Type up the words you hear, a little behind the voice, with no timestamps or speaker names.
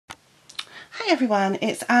Hi everyone,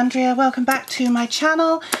 it's Andrea. Welcome back to my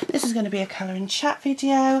channel. This is going to be a colour and chat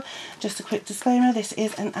video. Just a quick disclaimer, this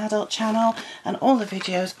is an adult channel and all the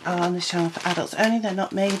videos are on this channel for adults only. They're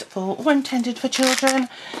not made for or intended for children.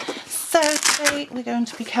 So today we're going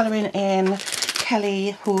to be colouring in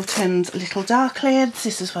Kelly Horton's Little Darklings.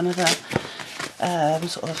 This is one of the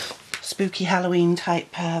sort of spooky Halloween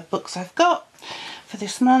type books I've got for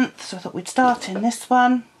this month. So I thought we'd start in this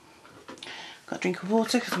one. Got a drink of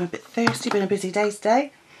water because I'm a bit thirsty, been a busy day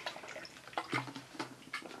today.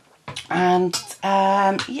 And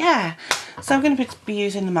yeah, so I'm going to be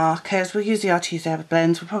using the markers. We'll use the Artesian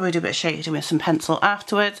blends. We'll probably do a bit of shading with some pencil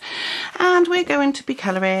afterwards. And we're going to be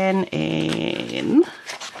colouring in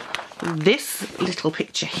this little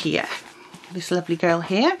picture here. This lovely girl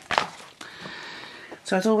here.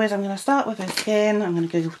 So as always, I'm going to start with her skin. I'm going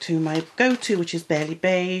to go to my go-to, which is Barely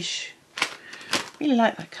Beige. Really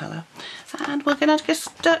like that colour. And we're going to just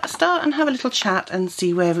start and have a little chat and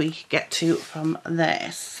see where we get to from there.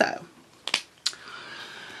 So,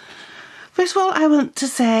 first of all, I want to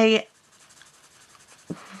say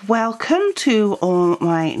welcome to all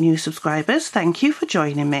my new subscribers. Thank you for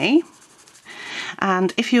joining me.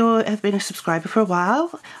 And if you have been a subscriber for a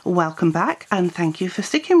while, welcome back and thank you for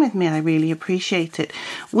sticking with me. I really appreciate it.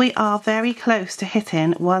 We are very close to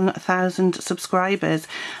hitting 1,000 subscribers.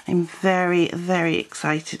 I'm very, very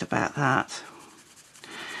excited about that.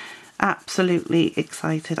 Absolutely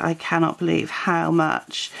excited. I cannot believe how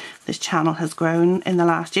much this channel has grown in the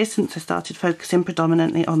last year since I started focusing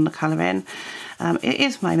predominantly on the colouring. It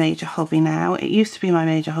is my major hobby now. It used to be my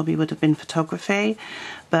major hobby would have been photography,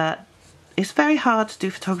 but it's very hard to do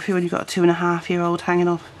photography when you've got a 2.5-year-old hanging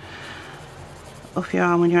off your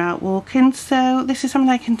arm when you're out walking. So this is something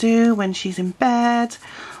I can do when she's in bed,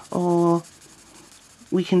 or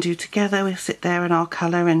we can do together. We'll sit there and I'll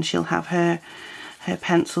colour and she'll have her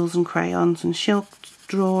pencils and crayons and she'll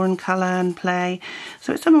draw and colour and play.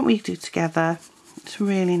 So it's something we do together. It's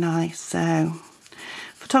really nice. So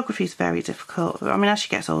photography is very difficult. I mean, as she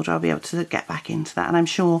gets older, I'll be able to get back into that, and I'm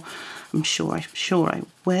sure I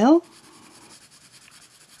will.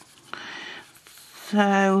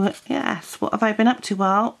 So yes, what have I been up to?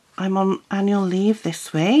 Well, I'm on annual leave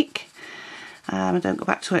this week. I don't go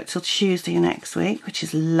back to work till Tuesday next week, which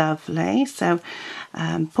is lovely. So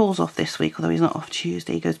Paul's off this week, although he's not off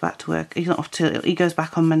Tuesday. He goes back to work. He's not off till he goes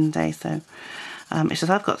back on Monday. So it's just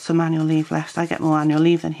I've got some annual leave left. I get more annual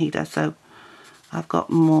leave than he does, so I've got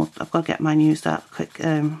more. I've got to get mine used up quick.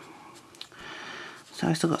 So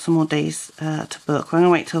I've still got some more days to book. I'm going to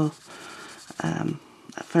wait till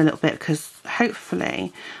for a little bit because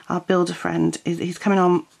hopefully our builder friend he's coming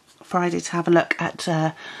on Friday to have a look at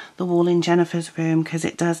the wall in Jennifer's room, because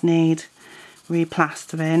it does need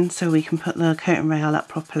replastering so we can put the curtain rail up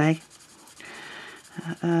properly.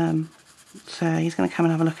 So he's going to come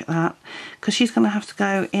and have a look at that, because she's going to have to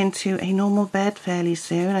go into a normal bed fairly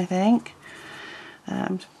soon, I think.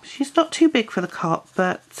 She's not too big for the cot,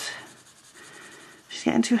 but she's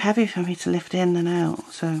getting too heavy for me to lift in and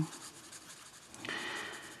out, so.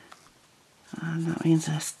 And that means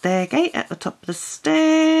a stair gate at the top of the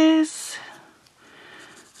stairs,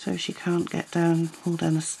 so she can't get down, fall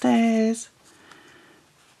down the stairs.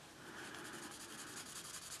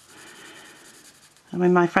 I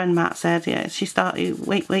mean, my friend Matt said, yeah,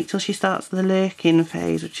 wait till she starts the lurking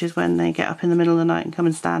phase, which is when they get up in the middle of the night and come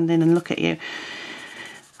and stand in and look at you.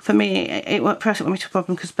 For me, it won't be too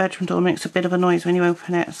problem because the bedroom door makes a bit of a noise when you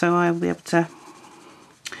open it, so I'll be able to.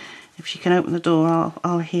 If she can open the door,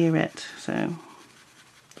 I'll hear it. So,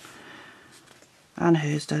 and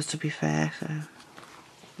hers does, to be fair. So,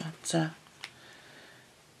 but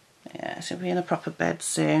yeah, she'll be in a proper bed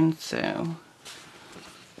soon. So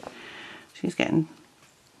she is getting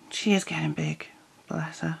big.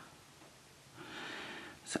 Bless her.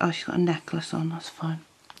 So, oh, she's got a necklace on. That's fine.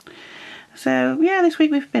 So yeah, this week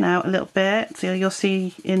we've been out a little bit. So you'll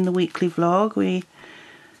see in the weekly vlog we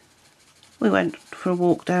went for a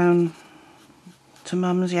walk down to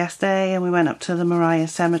Mum's yesterday, and we went up to the Mariah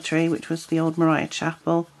Cemetery, which was the old Mariah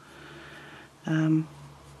Chapel. And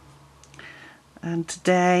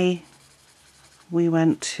today we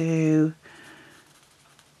went to,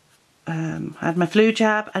 I had my flu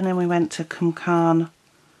jab, and then we went to Cumcarn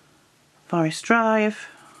Forest Drive,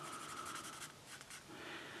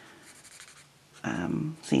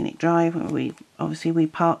 Scenic Drive. We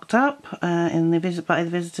parked up by the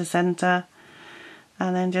visitor centre,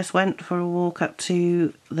 and then just went for a walk up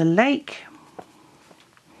to the lake,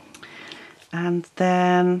 and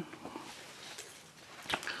then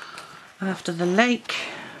after the lake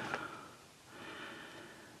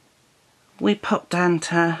we popped down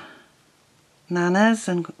to Nana's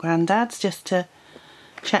and Grandad's just to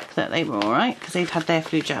check that they were alright, because they'd had their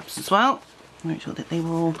flu jabs as well. Make sure that they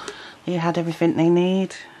had everything they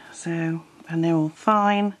need. So, and they're all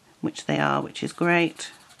fine, which they are, which is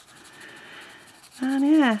great. And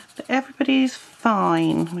yeah, everybody's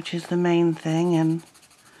fine, which is the main thing, and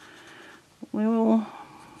we're all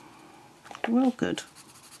good.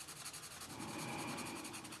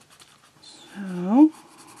 So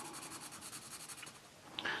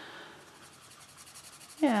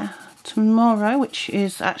yeah, tomorrow, which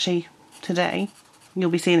is actually today,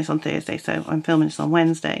 you'll be seeing this on Thursday, so I'm filming this on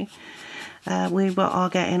Wednesday. We are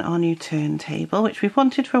getting our new turntable, which we've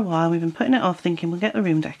wanted for a while. We've been putting it off, thinking we'll get the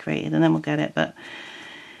room decorated and then we'll get it, but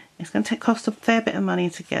it's going to cost a fair bit of money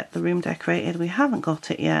to get the room decorated. We haven't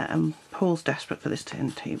got it yet, and Paul's desperate for this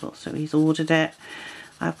turntable, so he's ordered it.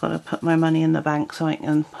 I've got to put my money in the bank so I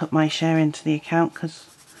can put my share into the account, because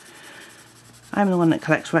I'm the one that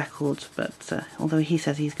collects records, but although he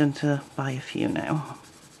says he's going to buy a few now,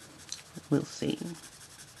 we'll see.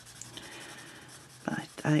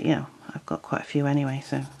 But you know, I've got quite a few anyway,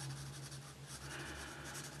 so.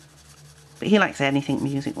 But he likes anything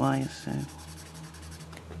music-wise, so.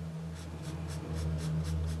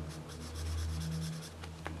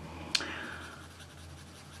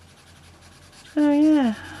 So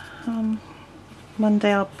yeah,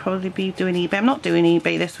 Monday I'll probably be doing eBay. I'm not doing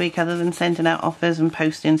eBay this week other than sending out offers and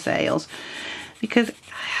posting sales, because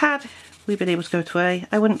had we been able to go to away,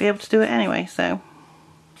 I wouldn't be able to do it anyway, so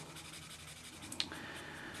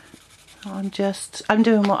I'm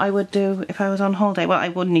doing what I would do if I was on holiday. Well, I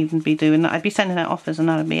wouldn't even be doing that. I'd be sending out offers and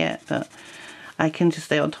that would be it, but I can just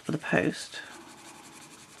stay on top of the post.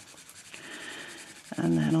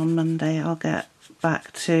 And then on Monday I'll get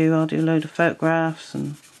back to, I'll do a load of photographs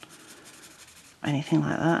and anything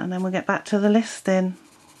like that, and then we'll get back to the listing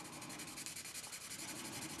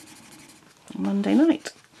Monday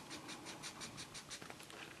night.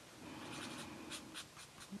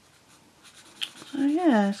 So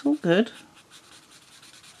yeah, it's all good.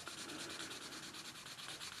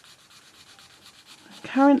 I'm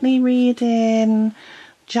currently reading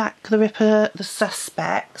Jack the Ripper, The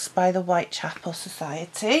Suspects by the Whitechapel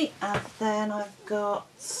Society, and then I've got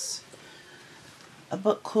a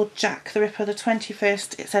book called Jack the Ripper, the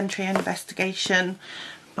 21st Century Investigation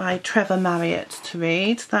by Trevor Marriott to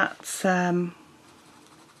read. That's my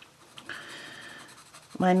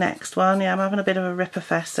next one. Yeah, I'm having a bit of a Ripper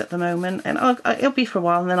fest at the moment, and it'll be for a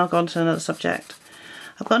while and then I'll go on to another subject.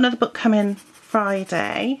 I've got another book coming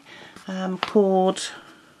Friday called,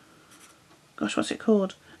 gosh, what's it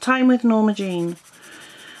called? Time with Norma Jean.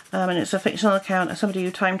 And it's a fictional account of somebody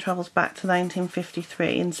who time travels back to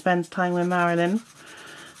 1953 and spends time with Marilyn.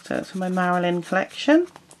 So it's my Marilyn collection.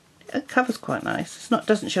 The cover's quite nice. It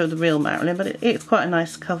doesn't show the real Marilyn, but it's quite a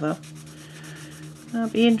nice cover. It'll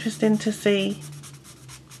be interesting to see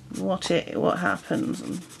what happens,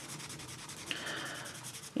 and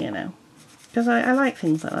you know, because I like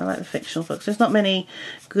things like that. I like the fictional books. There's not many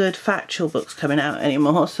good factual books coming out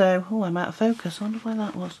anymore, so I'm out of focus. I wonder why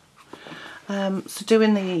that was. So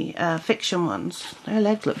doing the fiction ones, their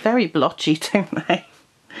legs look very blotchy, don't they?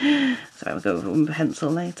 So I'll go over them with pencil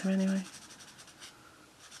later anyway.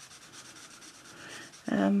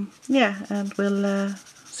 Yeah, and we'll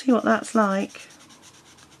see what that's like.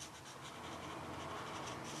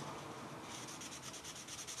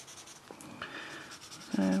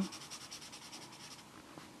 So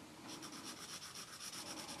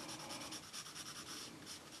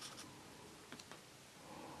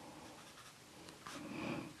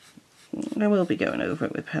I will be going over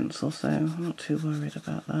it with pencil, so I'm not too worried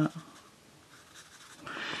about that.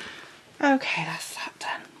 Okay, that's that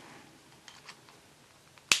done.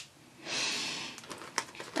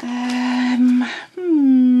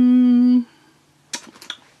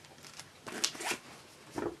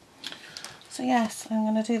 So yes, I'm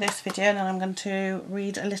going to do this video and then I'm going to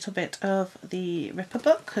read a little bit of the Ripper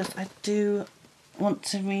book, because I do want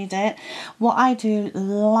to read it. What I do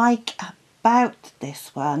like about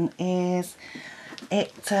this one is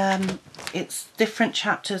it's different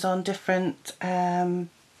chapters on different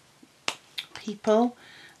people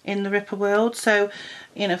in the Ripper world. So,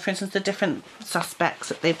 you know, for instance, the different suspects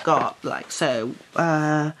that they've got, like, so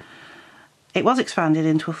it was expanded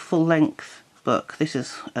into a full-length book. This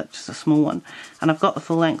is just a small one, and I've got the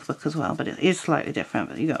full-length book as well, but it is slightly different.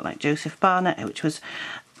 But you got like Joseph Barnett, which was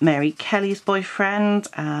Mary Kelly's boyfriend,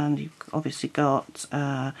 and you've obviously got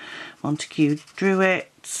Montague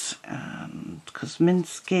Druitt and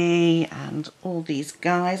Kosminski and all these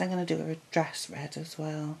guys. I'm going to do a dress red as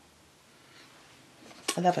well.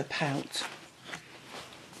 I love a pout.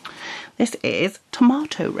 This is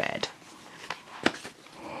tomato red.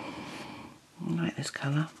 I like this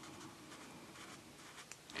colour.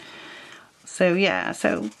 So yeah,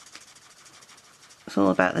 so it's all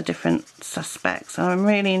about the different suspects. I'm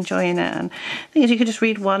really enjoying it, and the thing is, you could just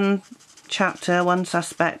read one chapter, one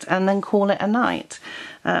suspect, and then call it a night,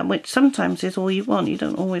 which sometimes is all you want. You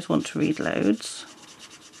don't always want to read loads.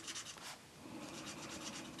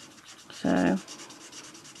 So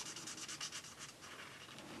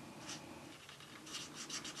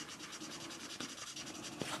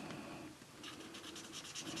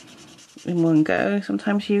in one go,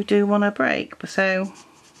 sometimes you do want a break, so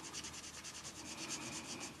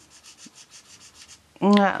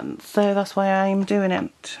so that's why I'm doing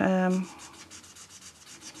it. I'm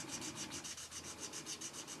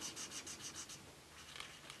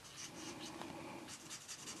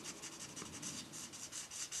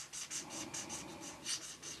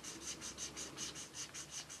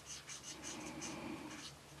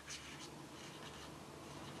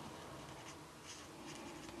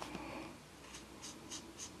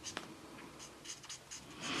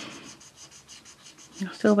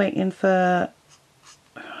still waiting for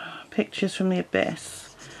Pictures from the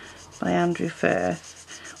Abyss by Andrew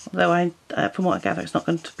Firth, although from what I gather, it's not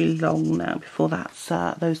going to be long now before that's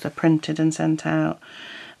those are printed and sent out,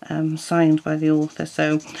 signed by the author.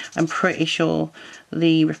 So I'm pretty sure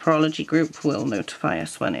the Ripperology group will notify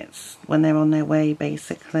us when they're on their way,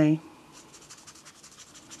 basically,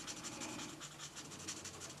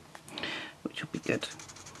 which will be good.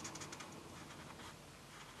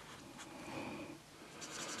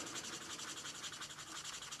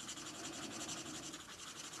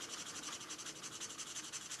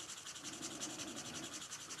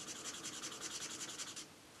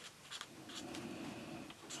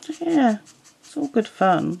 Yeah, it's all good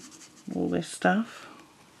fun, all this stuff.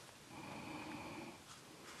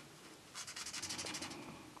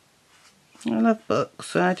 I love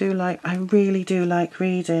books. I really do like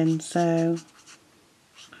reading, so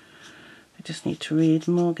I just need to read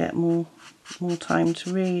more, get more time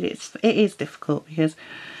to read. It is difficult because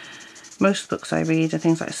most books I read are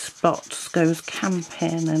things like Spots Goes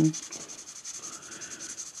Camping and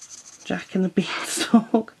Jack and the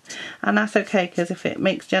Beanstalk, and that's okay, because if it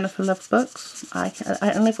makes Jennifer love books, I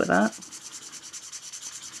can live with that.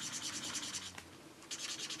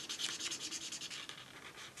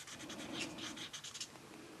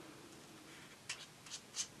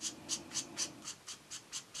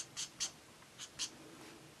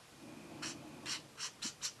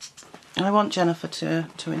 I want Jennifer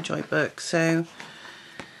to enjoy books, so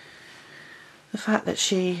the fact that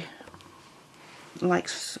she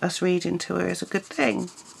likes us reading to her is a good thing.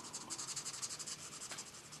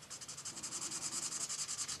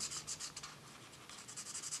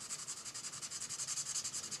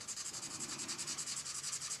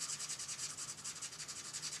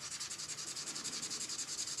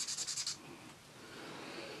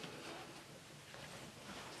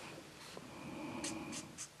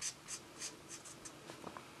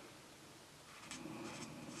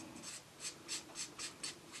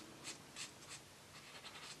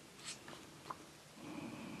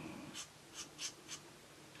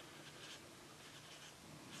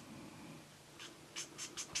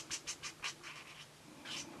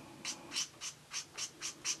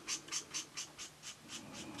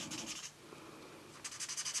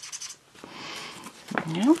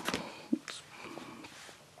 Yeah.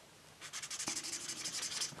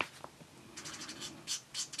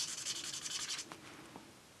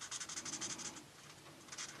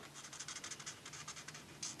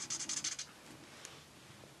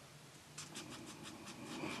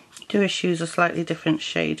 Do choose a slightly different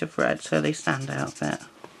shade of red so they stand out a bit.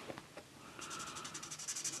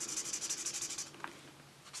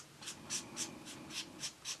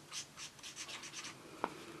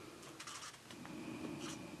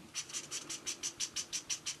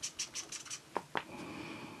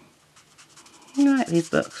 I like these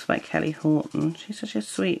books by Kelly Horton. She's such a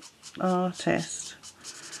sweet artist.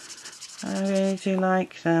 I really do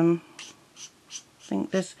like them. I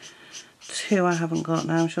think there's 2 I haven't got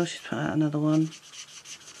now. I'm sure she's put out another one.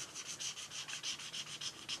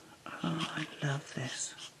 Oh, I love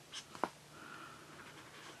this.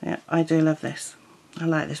 Yeah, I do love this. I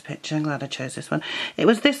like this picture. I'm glad I chose this one. It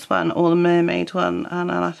was this one or the mermaid one,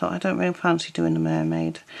 and I thought I don't really fancy doing the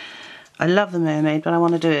mermaid. I love the mermaid, but I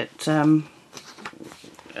want to do it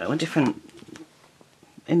a different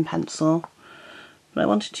in pencil. But I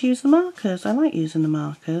wanted to use the markers. I like using the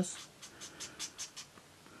markers.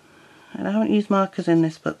 And I haven't used markers in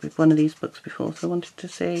this book, with one of these books before, so I wanted to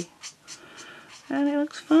see. And it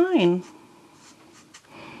looks fine.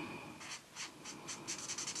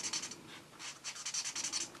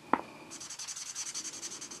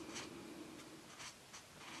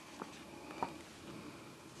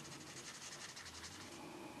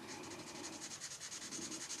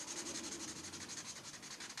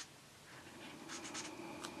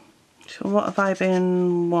 what have I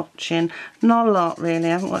been watching? Not a lot really. I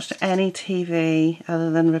haven't watched any TV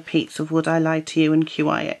other than repeats of Would I Lie to You and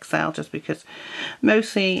QIXL, just because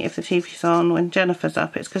mostly if the TV's on when Jennifer's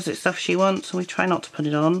up, it's because it's stuff she wants and we try not to put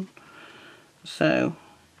it on. So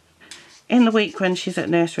in the week when she's at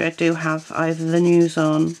nursery, I do have either the news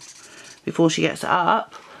on before she gets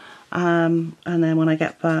up, and then when I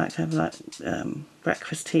get back I have like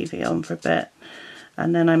breakfast TV on for a bit,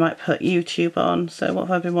 and then I might put YouTube on. So what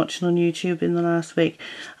have I been watching on YouTube in the last week?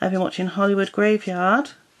 I've been watching Hollywood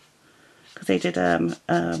Graveyard, because they did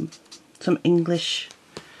some English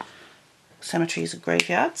cemeteries and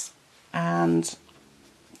graveyards, and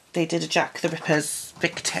they did a Jack the Ripper's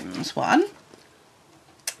victims one.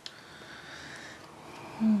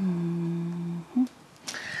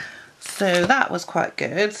 So that was quite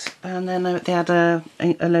good, and then they had a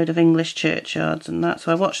load of English churchyards and that,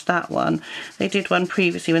 so I watched that one. They did one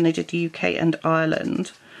previously when they did the UK and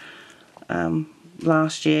Ireland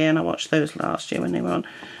last year, and I watched those last year when they were on,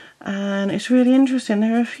 and it's really interesting.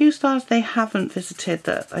 There are a few stars they haven't visited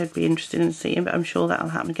that I'd be interested in seeing, but I'm sure that'll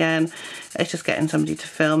happen again. It's just getting somebody to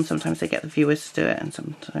film. Sometimes they get the viewers to do it and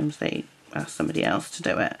sometimes they ask somebody else to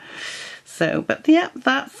do it. So, but yeah,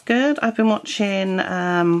 that's good. I've been watching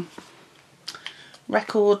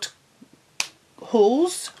record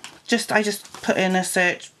hauls. I just put in a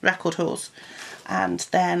search record hauls, and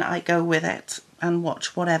then I go with it and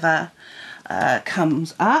watch whatever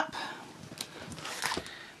comes up.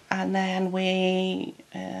 And then we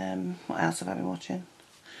what else have I been watching?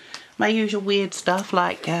 My usual weird stuff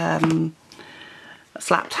like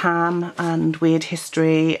Slapped Ham and Weird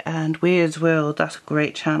History and Weird's World. That's a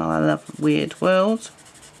great channel. I love Weird World.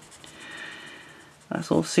 That's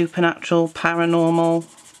all supernatural, paranormal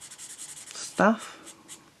stuff,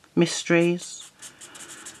 mysteries,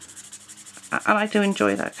 and I do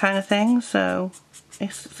enjoy that kind of thing, so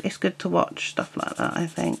it's good to watch stuff like that, I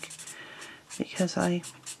think, because I'm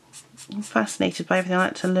fascinated by everything. I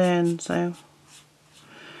like to learn, so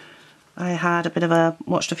I had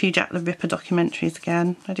watched a few Jack the Ripper documentaries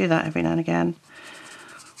again. I do that every now and again.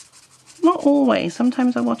 Not always,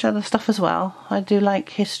 sometimes I watch other stuff as well. I do like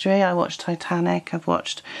history. I watched Titanic.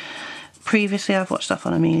 Previously I've watched stuff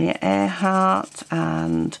on Amelia Earhart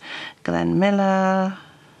and Glenn Miller.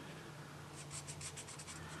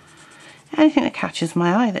 Anything that catches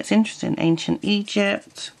my eye that's interesting. Ancient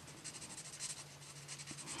Egypt.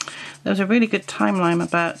 There was a really good timeline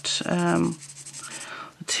about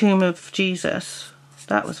the tomb of Jesus.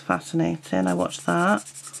 That was fascinating. I watched that.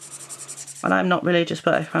 And I'm not religious,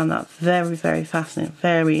 but I found that very, very fascinating,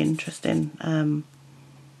 very interesting.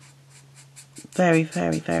 Very,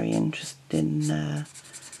 very, very interesting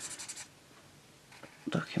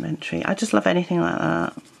documentary. I just love anything like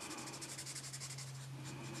that.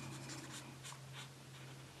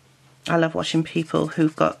 I love watching people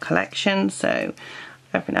who've got collections, so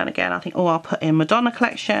every now and again I think, oh, I'll put in Madonna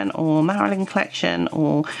collection or Marilyn collection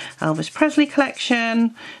or Elvis Presley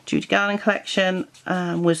collection, Judy Garland collection.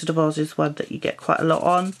 Wizard of Oz is one that you get quite a lot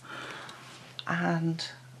on, and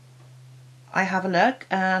I have a look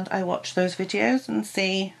and I watch those videos and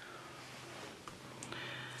see.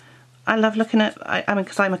 I love looking at, I mean,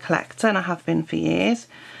 because I'm a collector and I have been for years,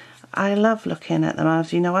 I love looking at them.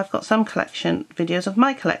 As you know, I've got some collection videos of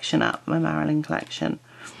my collection up, my Marilyn collection.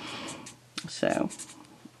 So,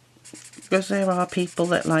 because there are people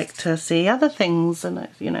that like to see other things, and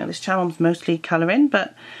you know, this channel's mostly colouring,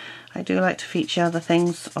 but I do like to feature other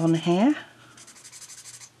things on here.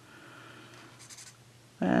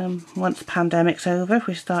 Once the pandemic's over, if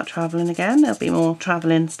we start travelling again, there'll be more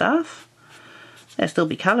travelling stuff. There'll still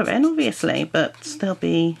be colouring, obviously, but there'll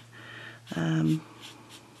be the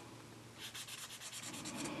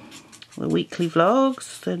weekly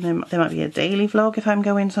vlogs. Then there might be a daily vlog if I'm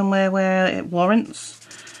going somewhere where it warrants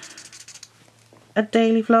a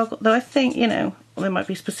daily vlog, though I think, you know, there might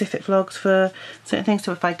be specific vlogs for certain things.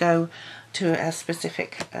 So if I go to a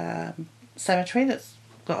specific cemetery that's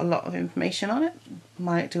got a lot of information on it,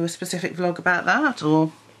 might do a specific vlog about that.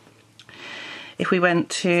 Or if we went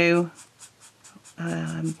to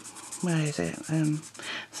where is it,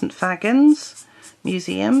 St Fagans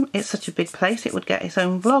Museum, it's such a big place, it would get its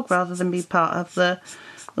own vlog rather than be part of the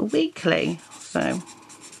weekly. So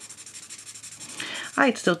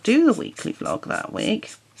I'd still do the weekly vlog that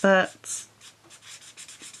week, but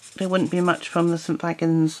there wouldn't be much from the St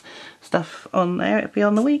Fagans stuff on there. It'd be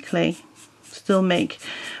on the weekly. Still make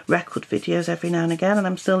record videos every now and again, and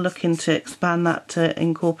I'm still looking to expand that to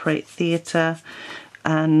incorporate theatre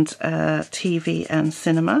and TV and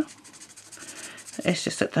cinema. It's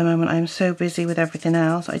just at the moment I'm so busy with everything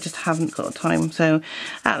else, I just haven't got time. So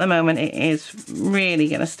at the moment it is really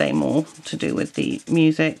going to stay more to do with the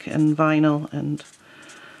music and vinyl and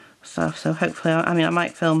stuff. So hopefully, I mean, I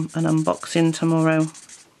might film an unboxing tomorrow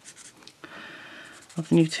of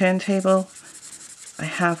the new turntable. I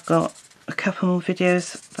have got a couple more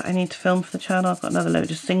videos that I need to film for the channel. I've got another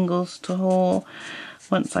load of singles to haul.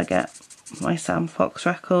 Once I get my Sam Fox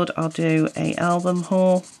record, I'll do a album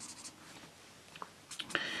haul.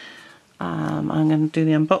 I'm going to do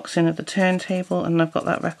the unboxing of the turntable, and I've got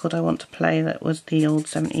that record I want to play that was the old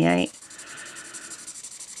 78.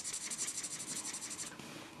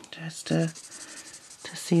 Just to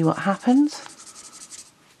see what happens.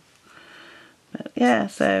 But yeah,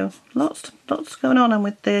 so lots going on. And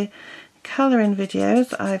with the colouring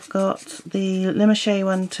videos, I've got the Limouché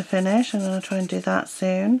one to finish. I'm going to try and do that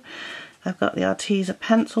soon. I've got the Arteza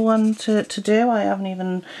pencil one to do. I haven't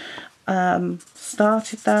even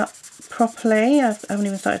started that properly. I haven't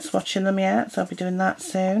even started swatching them yet, so I'll be doing that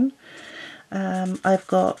soon. I've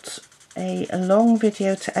got a long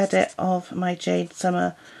video to edit of my Jade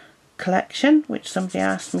Summer collection, which somebody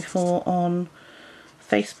asked me for on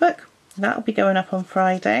Facebook. That'll be going up on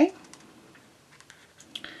Friday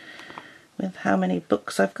with how many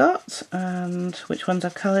books I've got and which ones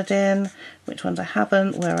I've coloured in, which ones I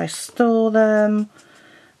haven't, where I store them,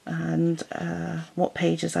 and what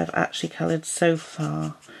pages I've actually coloured so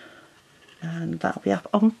far. And that'll be up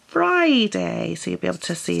on Friday, so you'll be able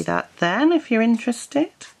to see that then if you're interested.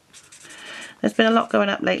 There's been a lot going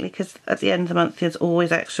up lately because at the end of the month there's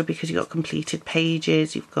always extra, because you've got completed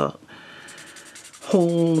pages, you've got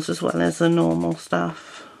hauls as well as the normal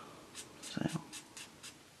stuff. So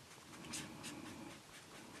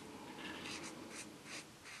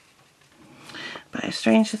but it's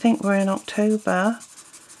strange to think we're in October.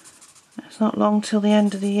 It's not long till the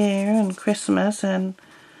end of the year and Christmas, and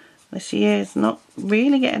this year's not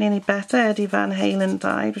really getting any better. Eddie Van Halen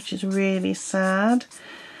died, which is really sad.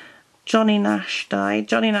 Johnny Nash died.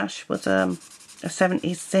 Johnny Nash was a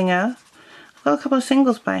 70s singer. I've got a couple of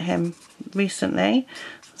singles by him recently,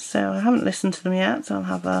 so I haven't listened to them yet, so I'll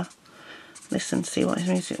have a listen to see what his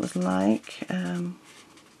music was like.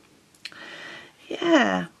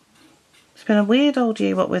 Yeah, it's been a weird old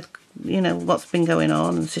year, what with, you know, what's been going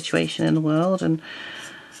on and the situation in the world and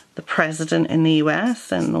the president in the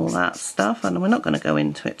US and all that stuff, and we're not going to go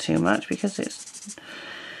into it too much because it's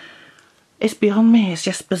beyond me. It's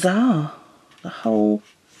just bizarre. The whole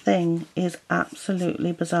thing is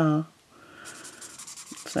absolutely bizarre.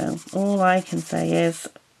 So all I can say is,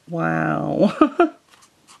 wow.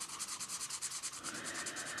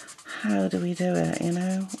 How do we do it, you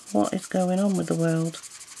know? What is going on with the world?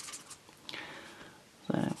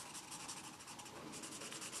 So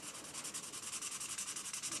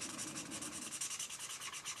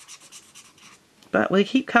but we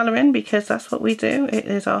keep colouring because that's what we do. It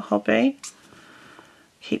is our hobby.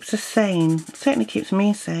 Keeps us sane. It certainly keeps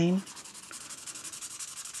me sane.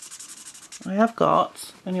 I have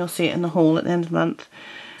got, and you'll see it in the haul at the end of the month,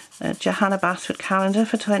 a Johanna Basford calendar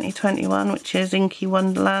for 2021, which is Inky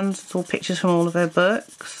Wonderlands. It's all pictures from all of her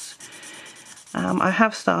books. I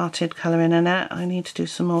have started colouring in it. I need to do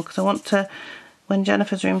some more because I want to, when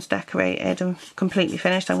Jennifer's room's decorated and completely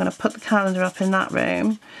finished, I'm going to put the calendar up in that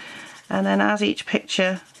room. And then as each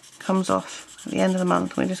picture comes off at the end of the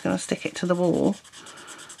month, we're just going to stick it to the wall,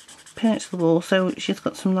 pin it to the wall. So she's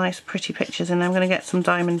got some nice pretty pictures, and I'm going to get some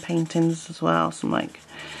diamond paintings as well, some like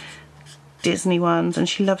Disney ones, and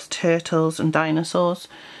she loves turtles and dinosaurs.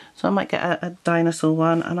 So I might get a dinosaur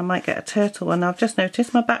one and I might get a turtle one. Now I've just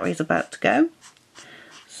noticed my battery's about to go.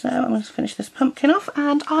 So I'm going to finish this pumpkin off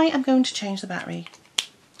and I am going to change the battery.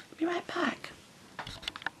 I'll be right back.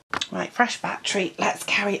 Right, fresh battery, let's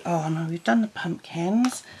carry on. We've done the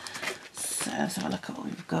pumpkins, so let's have a look at what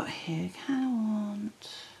we've got here. I want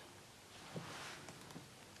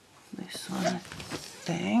this one, I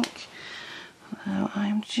think. Now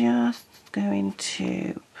I'm just going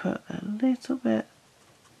to put a little bit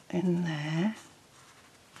in there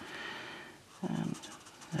and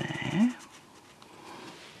there.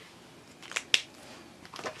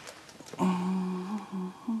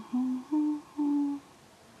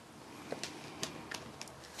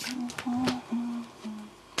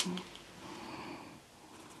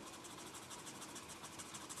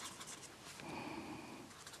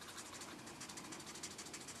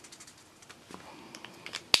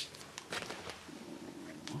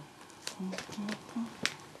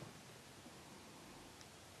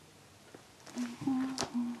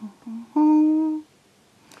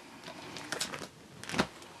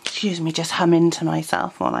 Excuse me, just humming to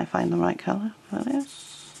myself while I find the right colour for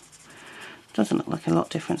this. Doesn't look like a lot of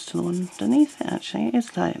difference to the one underneath it actually, it is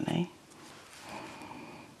slightly.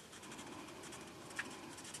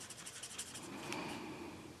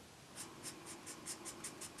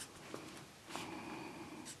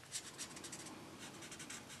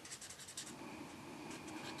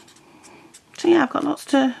 So yeah, I've got lots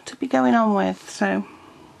to be going on with, so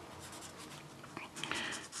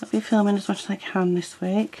I'll be filming as much as I can this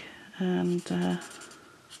week, and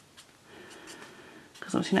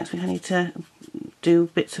because obviously next week I need to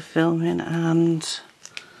do bits of filming and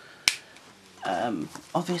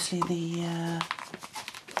obviously the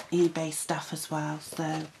eBay stuff as well,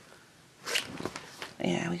 so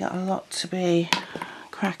yeah, we got a lot to be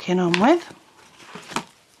cracking on with.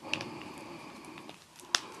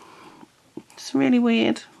 It's really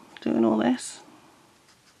weird doing all this.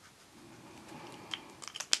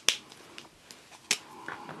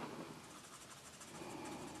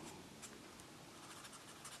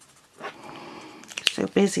 So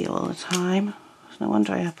busy all the time. No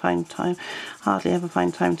wonder I find time, hardly ever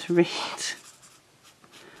find time to read.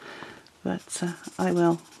 But I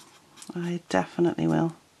will. I definitely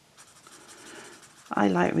will. I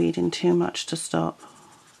like reading too much to stop.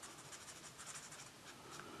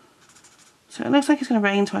 So it looks like it's going to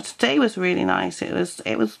rain tomorrow. Today was really nice. It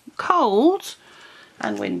was cold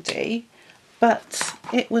and windy, but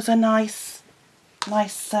it was a nice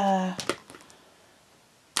day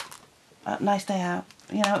out.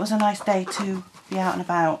 You know, it was a nice day to be out and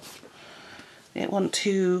about. It wasn't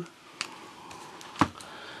too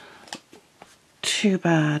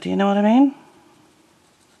bad, you know what I mean?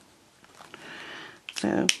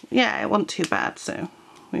 So yeah, it wasn't too bad. So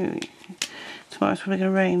tomorrow's probably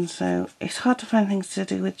going to rain, so it's hard to find things to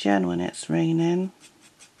do with Jen when it's raining.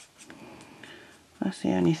 That's the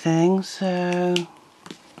only thing. So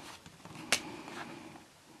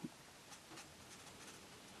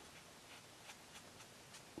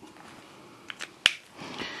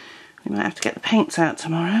we might have to get the paints out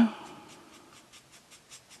tomorrow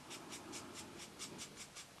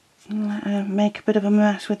and let her make a bit of a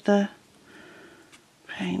mess with the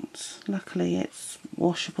paints. Luckily it's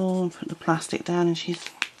washable, and put the plastic down and she's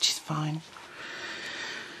fine.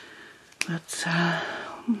 But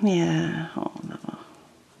yeah, oh no,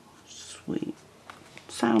 sweet,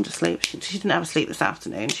 sound asleep. She didn't have a sleep this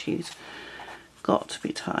afternoon. She's got to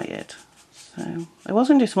be tired. So I was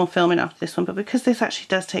going to do some more filming after this one, but because this actually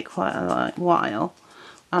does take quite a while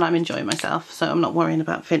and I'm enjoying myself, so I'm not worrying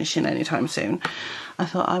about finishing anytime soon, I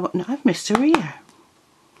thought, no, I've missed a Rio.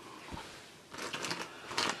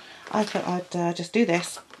 I thought I'd just do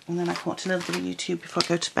this, and then I can watch a little bit of YouTube before I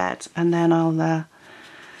go to bed, and then I'll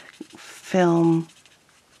film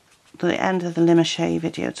the end of the Limachet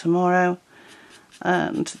video tomorrow,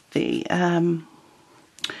 and the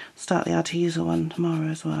start the Arteza one tomorrow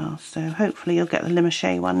as well. So hopefully you'll get the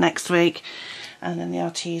Limachet one next week, and then the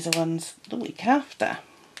Arteza ones the week after.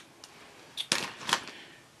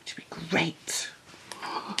 Which would be great.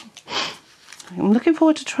 I'm looking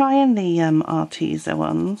forward to trying the Arteza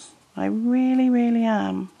ones. I really, really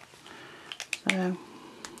am. So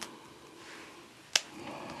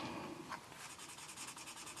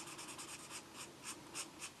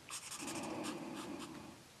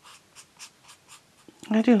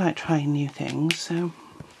I do like trying new things, so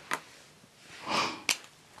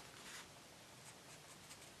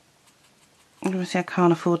obviously I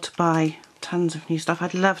can't afford to buy tons of new stuff.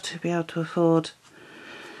 I'd love to be able to afford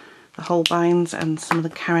the Holbeins and some of the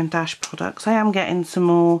Caran d'Ache products. I am getting some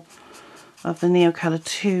more of the Neocolour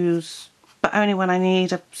 2s, but only when I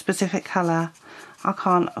need a specific colour. I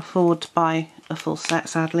can't afford to buy a full set,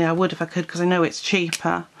 sadly. I would if I could, because I know it's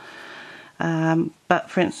cheaper. But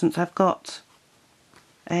for instance, I've got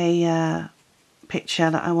a picture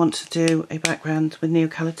that I want to do a background with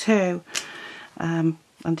Neocolour 2, and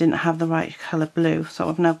didn't have the right colour blue, so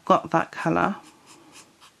I've now got that colour,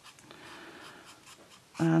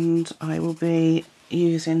 and I will be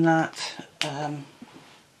using that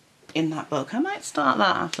in that book. I might start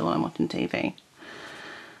that after what I'm watching TV.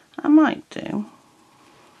 I might do.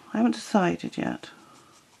 I haven't decided yet,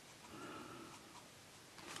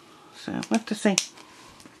 so we'll have to see.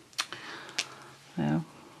 So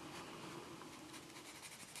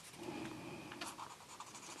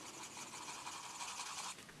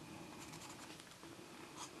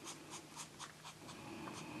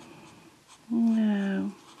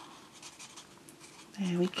no,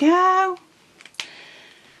 there we go.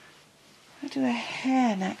 I'll do her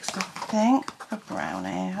hair next, I think, for brown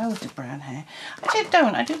hair. I always do brown hair.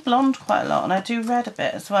 I do blonde quite a lot, and I do red a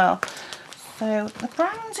bit as well. So the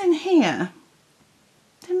browns in here,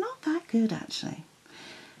 they're not that good actually.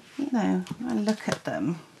 You know, I look at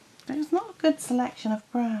them, There's not a good selection of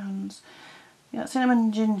browns. You got cinnamon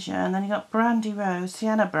and ginger, and then you got brandy rose,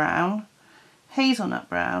 sienna brown, hazelnut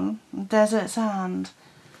brown, and desert sand.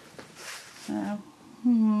 So,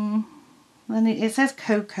 Then it says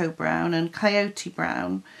cocoa brown and coyote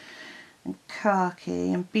brown and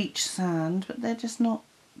khaki and beach sand, but they're just not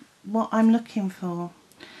what I'm looking for.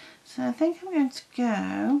 So I think I'm going to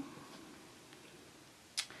go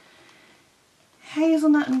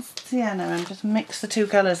hazelnut and sienna and just mix the two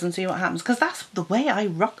colours and see what happens, because that's the way I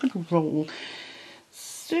rock and roll.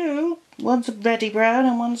 So one's a reddy brown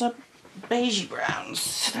and one's a beigey brown.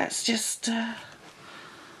 So let's just have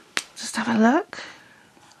a look.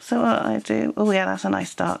 So what I do, oh yeah, that's a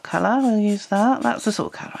nice dark colour, we'll use that. That's the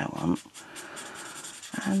sort of colour I want.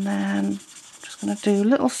 And then I'm just going to do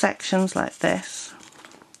little sections like this.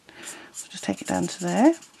 So just take it down to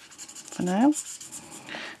there for now.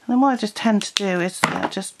 And then what I just tend to do is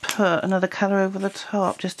just put another colour over the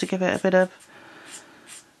top just to give it a bit of,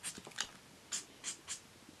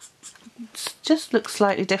 it just looks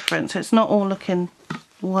slightly different, so it's not all looking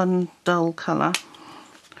one dull colour.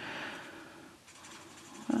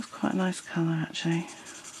 That's quite a nice colour actually.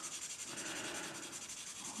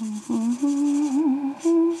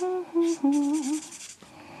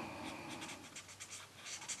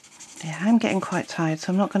 Yeah, I'm getting quite tired,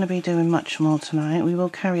 so I'm not going to be doing much more tonight. We will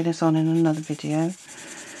carry this on in another video.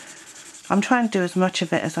 I'm trying to do as much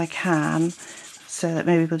of it as I can, so that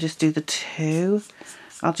maybe we'll just do the two.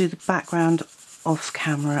 I'll do the background off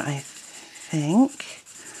camera, I think.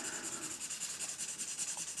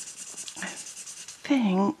 I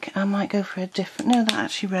think I might go for a different, no, that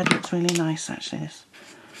actually red looks really nice actually,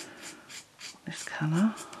 this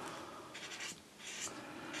colour.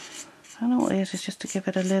 I don't know what it is, it's just to give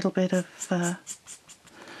it a little bit of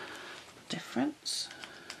difference.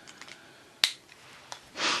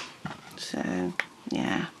 So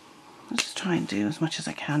yeah, I'll just try and do as much as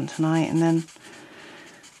I can tonight, and then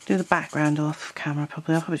do the background off camera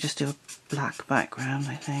probably. I'll probably just do a black background,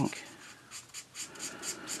 I think.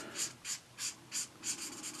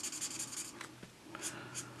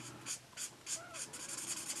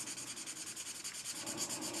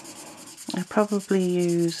 I probably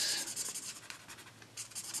use,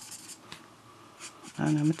 I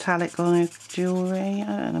don't know, metallic on jewellery, I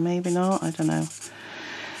don't know, maybe not, I don't know.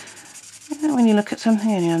 You know, when you look at something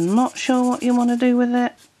and you're not sure what you want to do with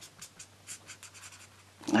it,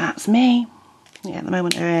 that's me. Yeah, at the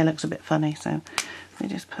moment her hair looks a bit funny, so we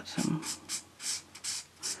just put some,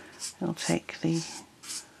 it'll take the,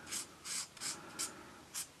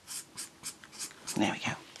 there we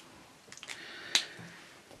go.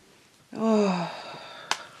 Oh.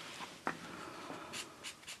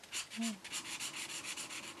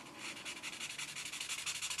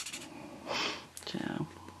 So.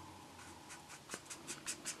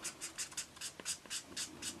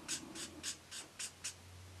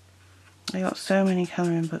 I got so many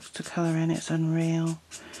colouring books to colour in, it's unreal. And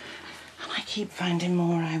I keep finding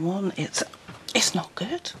more I want. It's not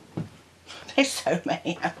good. There's so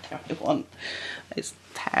many out there I want. It's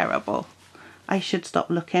terrible. I should stop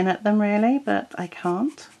looking at them really, but I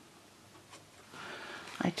can't.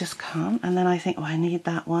 I just can't. And then I think, oh, I need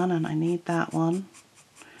that one and I need that one.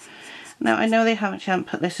 Now I know they haven't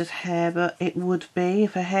put this as hair, but it would be.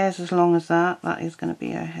 If her hair's as long as that, that is going to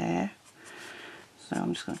be her hair. So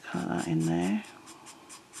I'm just going to colour that in there.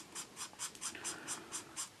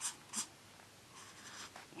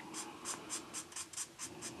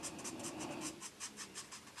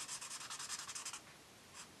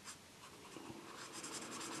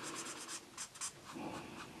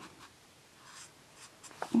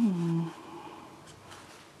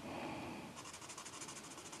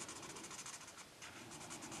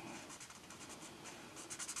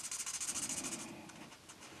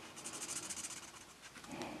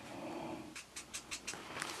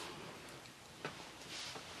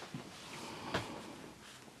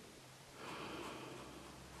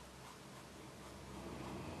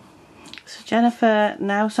 So Jennifer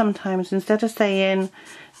now sometimes, instead of saying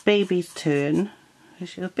baby's turn,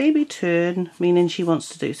 she'll go baby turn, meaning she wants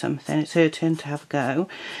to do something, it's her turn to have a go.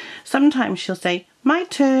 Sometimes she'll say my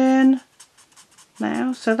turn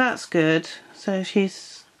now, so that's good. So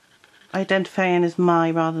she's identifying as my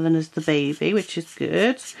rather than as the baby, which is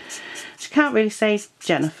good. She can't really say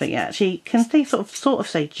Jennifer yet. She can say, sort of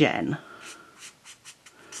say Jen,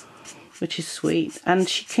 which is sweet. And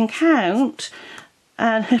she can count,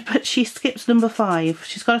 but she skips number 5.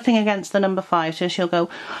 She's got a thing against the number 5, so she'll go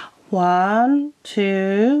 1,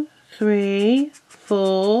 2, 3,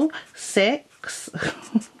 4, 6.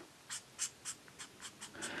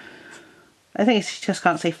 I think she just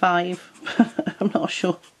can't say 5. I'm not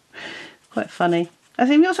sure. Quite funny. I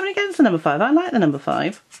think we got something against the number 5. I like the number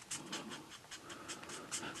 5.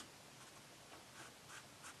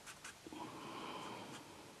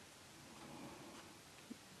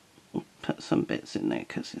 Put some bits in there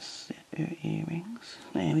because it's her earrings.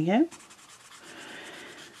 There we go.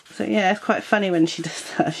 So yeah, it's quite funny when she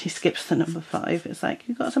does that. She skips the number 5. It's like,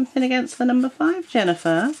 you got something against the number 5,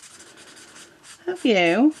 Jennifer? Have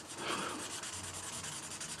you?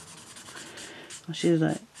 Oh, she's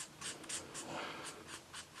like,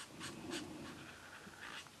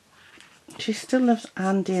 she still loves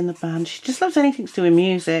Andy and the band. She just loves anything to do with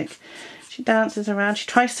music. She dances around. She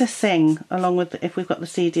tries to sing along with, if we've got the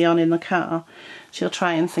CD on in the car, she'll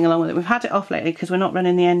try and sing along with it. We've had it off lately because we're not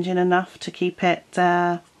running the engine enough to keep it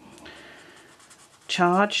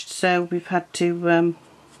charged. So we've had to,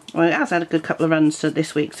 well, it has had a good couple of runs to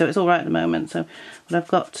this week, so it's all right at the moment. So, but I've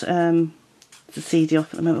got the CD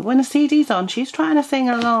off at the moment. When the CD's on, she's trying to sing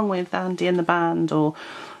along with Andy and the band or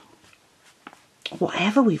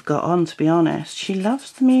whatever we've got on, to be honest. She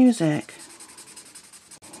loves the music.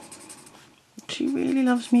 She really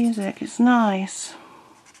loves music. It's nice.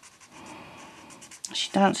 She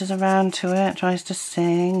dances around to it, tries to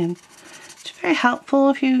sing, and it's very helpful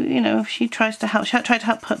if you know, if she tries to help. She tried to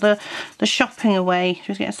help put the shopping away.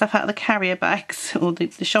 She was getting stuff out of the carrier bags, or the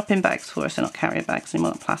shopping bags for us. They're not carrier bags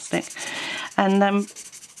anymore, they're plastic. And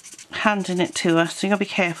handing it to us. So you got to be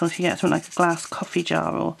careful if you get something like a glass coffee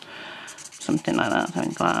jar or something like that,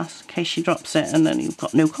 something glass, in case she drops it and then you've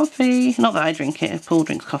got no coffee. Not that I drink it. If Paul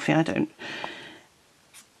drinks coffee, I don't.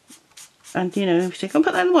 And you know, if you say, go and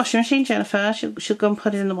put that in the washing machine, Jennifer, she'll go and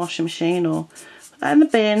put it in the washing machine, or put that in the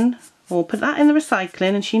bin, or put that in the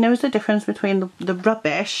recycling. And she knows the difference between the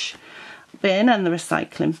rubbish bin and the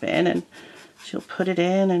recycling bin, and she'll put it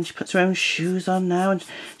in. And she puts her own shoes on now, and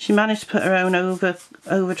she managed to put her own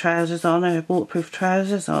over trousers on, her waterproof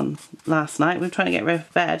trousers on last night. We were trying to get her out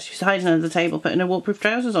of bed. She's hiding under the table putting her waterproof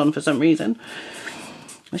trousers on for some reason,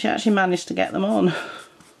 and she actually managed to get them on.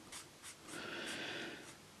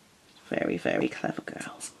 Very, very clever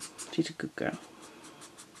girl. She's a good girl.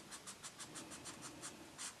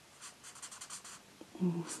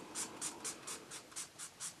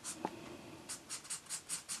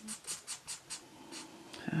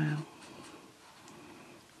 So,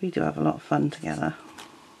 we do have a lot of fun together.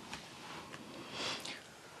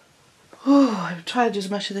 Oh, I've tried to do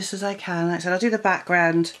as much of this as I can. Like I said, I'll do the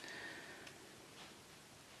background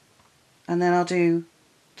and then I'll do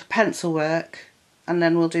the pencil work, and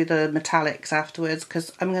then we'll do the metallics afterwards,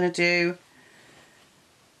 because I'm going to do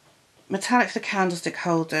metallics for candlestick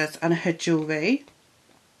holders and her jewellery,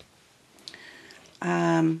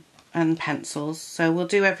 and pencils. So we'll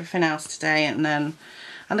do everything else today, and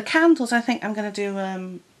the candles, I think I'm going to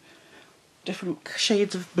do different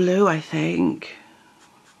shades of blue, I think.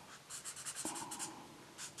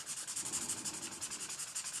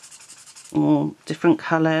 Or different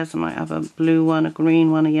colours. I might have a blue one, a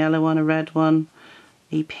green one, a yellow one, a red one,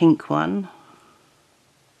 a pink one.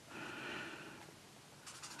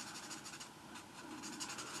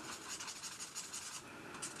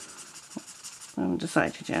 I haven't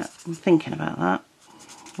decided yet. I'm thinking about that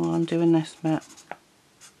while I'm doing this bit.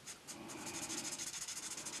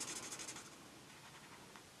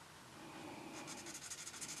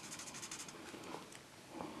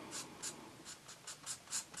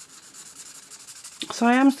 So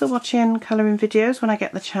I am still watching colouring videos when I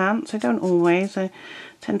get the chance. I don't always. I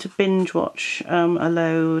tend to binge watch a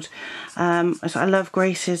load. So I love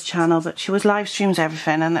Grace's channel, but she live streams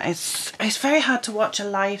everything, and it's very hard to watch a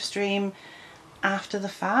live stream after the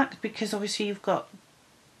fact, because obviously you've got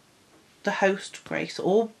the host, Grace,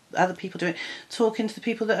 or other people doing it, talking to the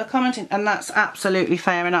people that are commenting, and that's absolutely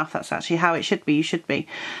fair enough. That's actually how it should be. You should be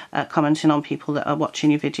commenting on people that are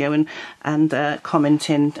watching your video and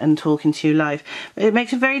commenting and talking to you live. But it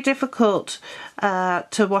makes it very difficult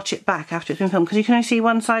to watch it back after it's been filmed, because you can only see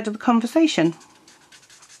one side of the conversation.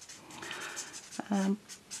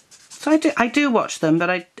 So I do watch them,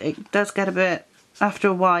 but it does get a bit, after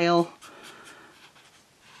a while.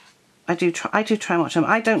 I do try and watch them.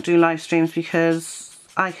 I don't do live streams because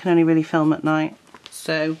I can only really film at night.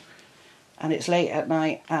 So, and it's late at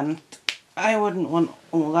night, and I wouldn't want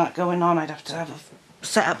all that going on. I'd have to have a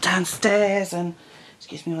set up downstairs, and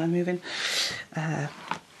excuse me while I'm moving. It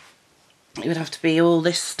would have to be all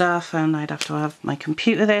this stuff, and I'd have to have my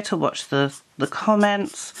computer there to watch the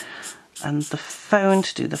comments, and the phone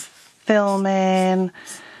to do the filming.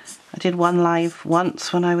 I did one live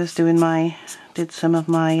once when I was doing did some of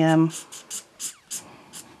my,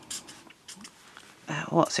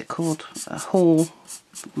 what's it called, a haul,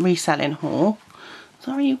 reselling haul.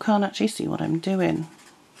 Sorry you can't actually see what I'm doing.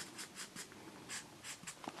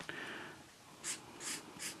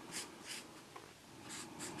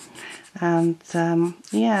 and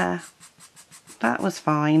yeah, that was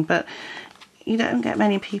fine, but you don't get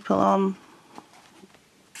many people on.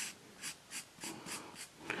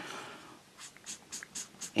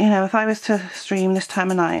 You know, if I was to stream this time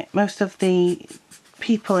of night, most of the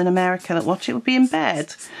people in America that watch it would be in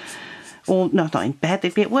bed. Or, no, not in bed,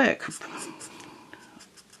 they'd be at work.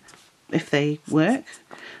 If they work.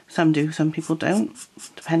 Some do, some people don't,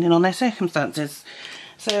 depending on their circumstances.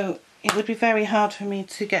 So it would be very hard for me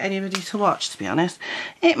to get anybody to watch, to be honest.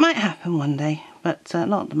 It might happen one day, but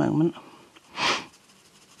not at the moment.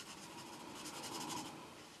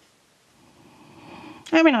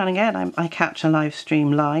 Every now and again I catch a live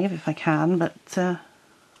stream live if I can, but it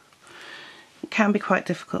can be quite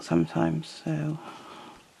difficult sometimes, so...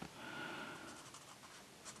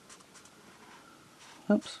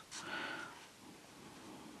 Oops.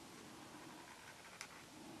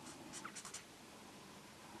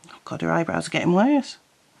 Oh God, her eyebrows are getting worse.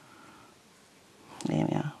 There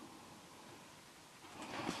we are.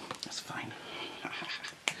 That's fine.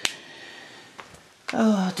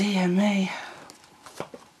 Oh dear me.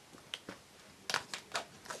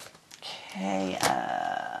 Okay,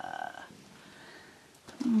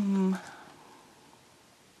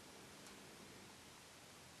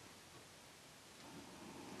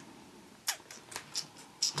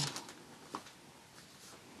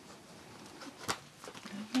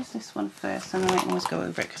 use this one first, and then I can always go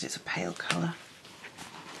over it because it's a pale colour.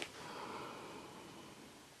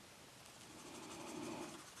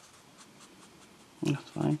 That's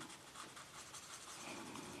fine.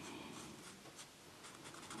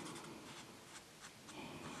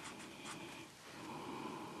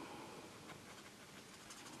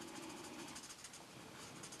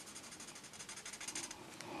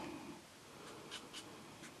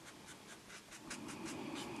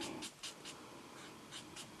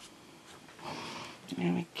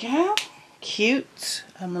 There we go. Cute.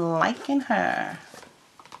 I'm liking her.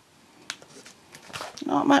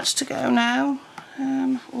 Not much to go now.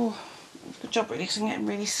 Oh, good job really, because I'm getting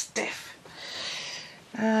really stiff.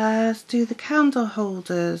 Let's do the candle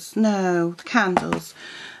holders. No, the candles.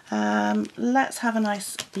 Let's have a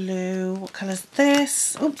nice blue. What colour is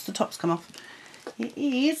this? Oops, the top's come off. It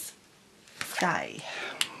is Sky.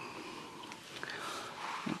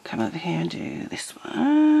 I'll come over here and do this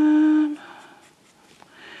one.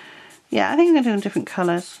 Yeah, I think I'm going to do them different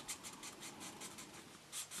colours.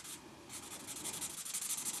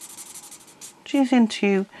 She's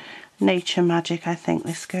into nature magic, I think,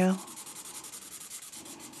 this girl.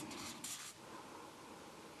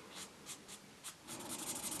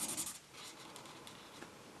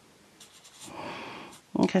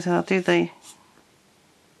 Okay, so I'll do the...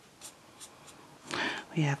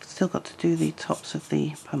 Yeah, I've still got to do the tops of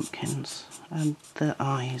the pumpkins and the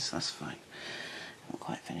eyes, that's fine. Not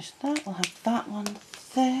quite finished that. We'll have that one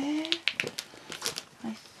there.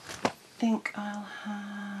 I think I'll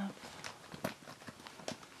have...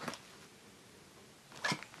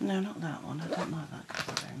 No, not that one. I don't like that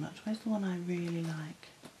colour very much. Where's the one I really like?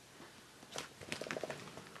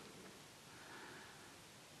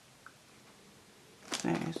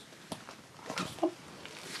 There it is. Stop.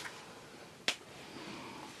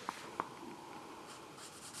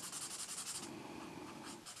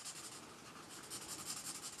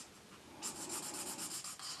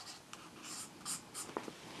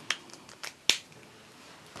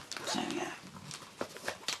 So yeah.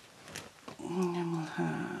 And then we'll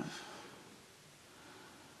have...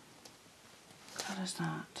 What colour's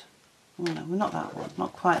that? Oh no, not that one.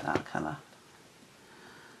 Not quite that colour.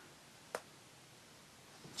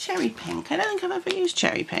 Cherry pink. I don't think I've ever used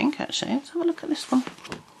cherry pink actually. Let's have a look at this one.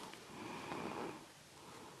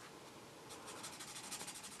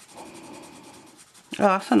 Oh,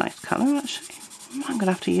 that's a nice colour actually. I'm going to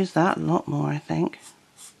have to use that a lot more, I think.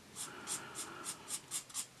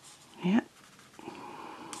 Yeah.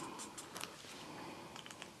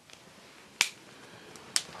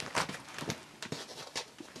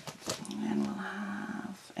 And then we'll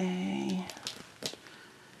have a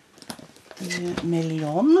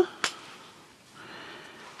million.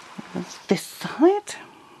 That's this side.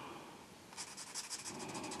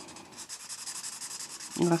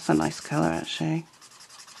 Oh, that's a nice colour actually.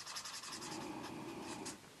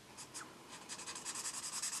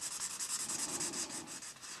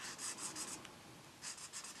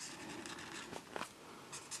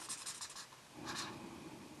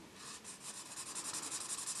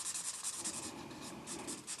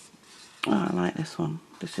 Oh, I like this one.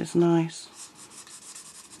 This is nice.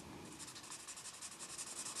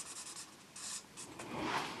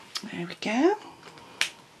 There we go.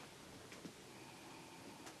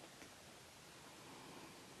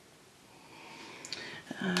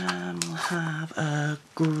 We'll have a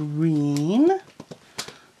green.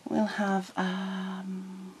 We'll have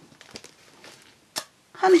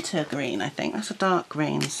hunter green, I think. That's a dark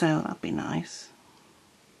green, so that'd be nice.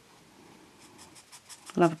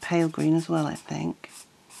 We'll have a pale green as well, I think.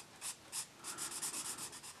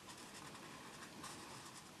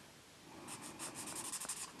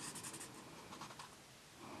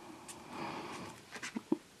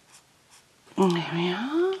 And there we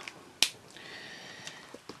are.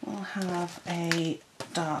 We'll have a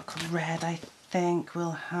dark red, I think.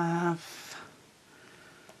 We'll have...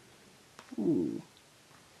 Ooh.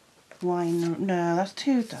 Wine... No, that's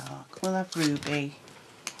too dark. We'll have ruby.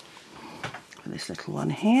 For this little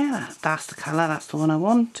one here. That's the colour. That's the one I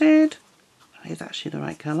wanted. That is actually the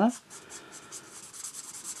right colour.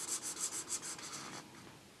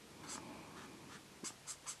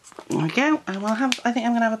 There we go. And we'll have... I think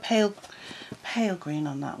I'm going to have a pale green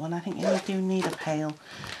on that one. I think you do need a pale,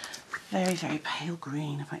 very, very pale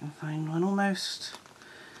green if I can find one. Almost.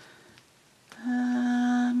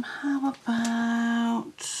 How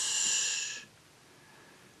about...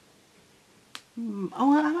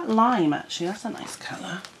 how about lime actually? That's a nice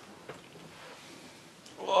colour.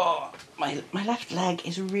 Oh, my left leg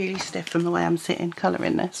is really stiff from the way I'm sitting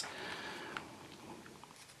colouring this.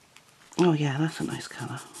 Oh yeah, that's a nice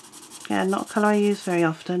colour. Yeah, not a colour I use very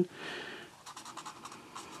often.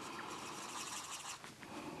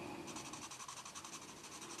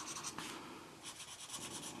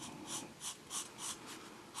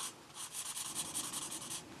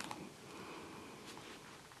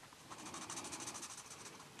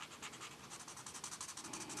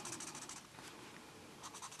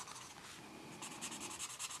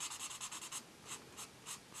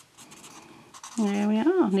 There we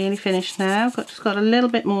are, nearly finished now. Just got a little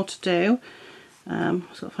bit more to do.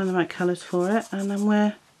 Just got to find the right colours for it, and then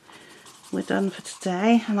we're done for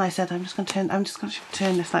today. And like I said, I'm just going to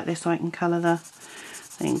turn this like this so I can colour the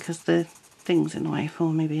thing, because the thing's in the way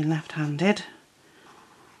for me being left-handed.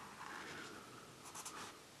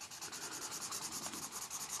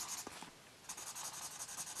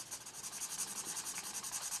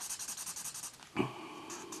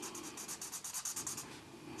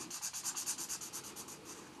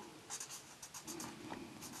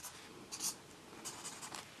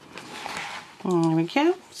 There we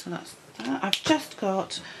go, so that's that. I've just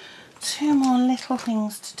got two more little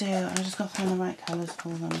things to do. I'm just going to find the right colours for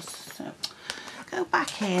them. So go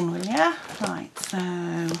back in, will ya? Right, so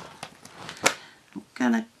I'm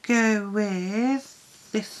going to go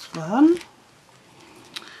with this one.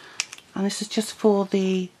 And this is just for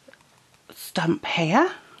the stump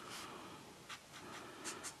here.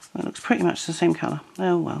 It looks pretty much the same colour.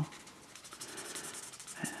 Oh well.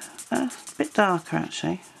 It's a bit darker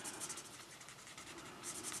actually.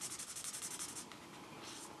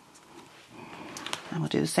 And we'll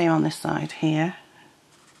do the same on this side here.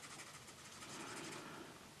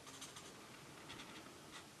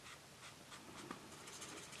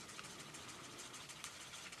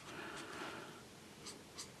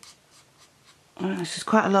 Well, this is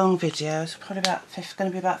quite a long video. It's probably going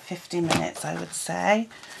to be about 50 minutes, I would say.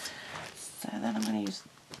 So then I'm going to use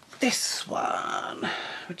this one,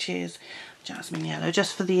 which is jasmine yellow,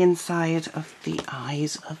 just for the inside of the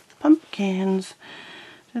eyes of the pumpkins,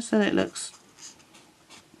 just so that it looks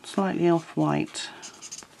slightly off-white.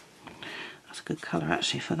 That's a good colour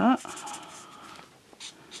actually for that.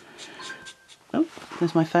 Oh,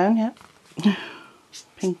 there's my phone, yeah.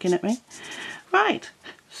 Pinking at me. Right,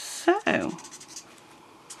 so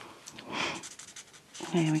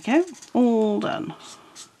there we go, all done.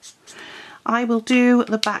 I will do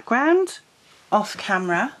the background off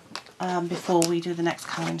camera before we do the next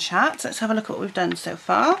colouring chat. So let's have a look at what we've done so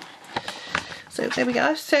far. So there we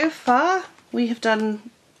go, so far we have done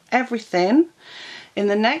everything. In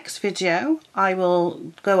the next video I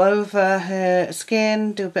will go over her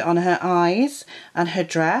skin, do a bit on her eyes and her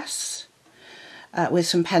dress with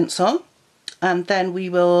some pencil, and then we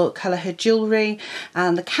will colour her jewellery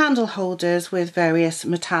and the candle holders with various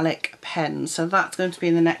metallic pens. So that's going to be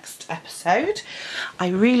in the next episode. I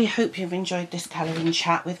really hope you've enjoyed this colouring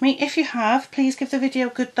chat with me. If you have, please give the video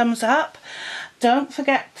a good thumbs up. Don't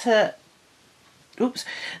forget to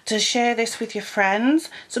share this with your friends.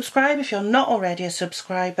 Subscribe if you're not already a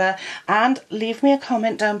subscriber, and leave me a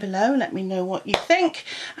comment down below. Let me know what you think,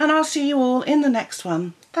 and I'll see you all in the next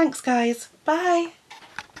one. Thanks guys, bye.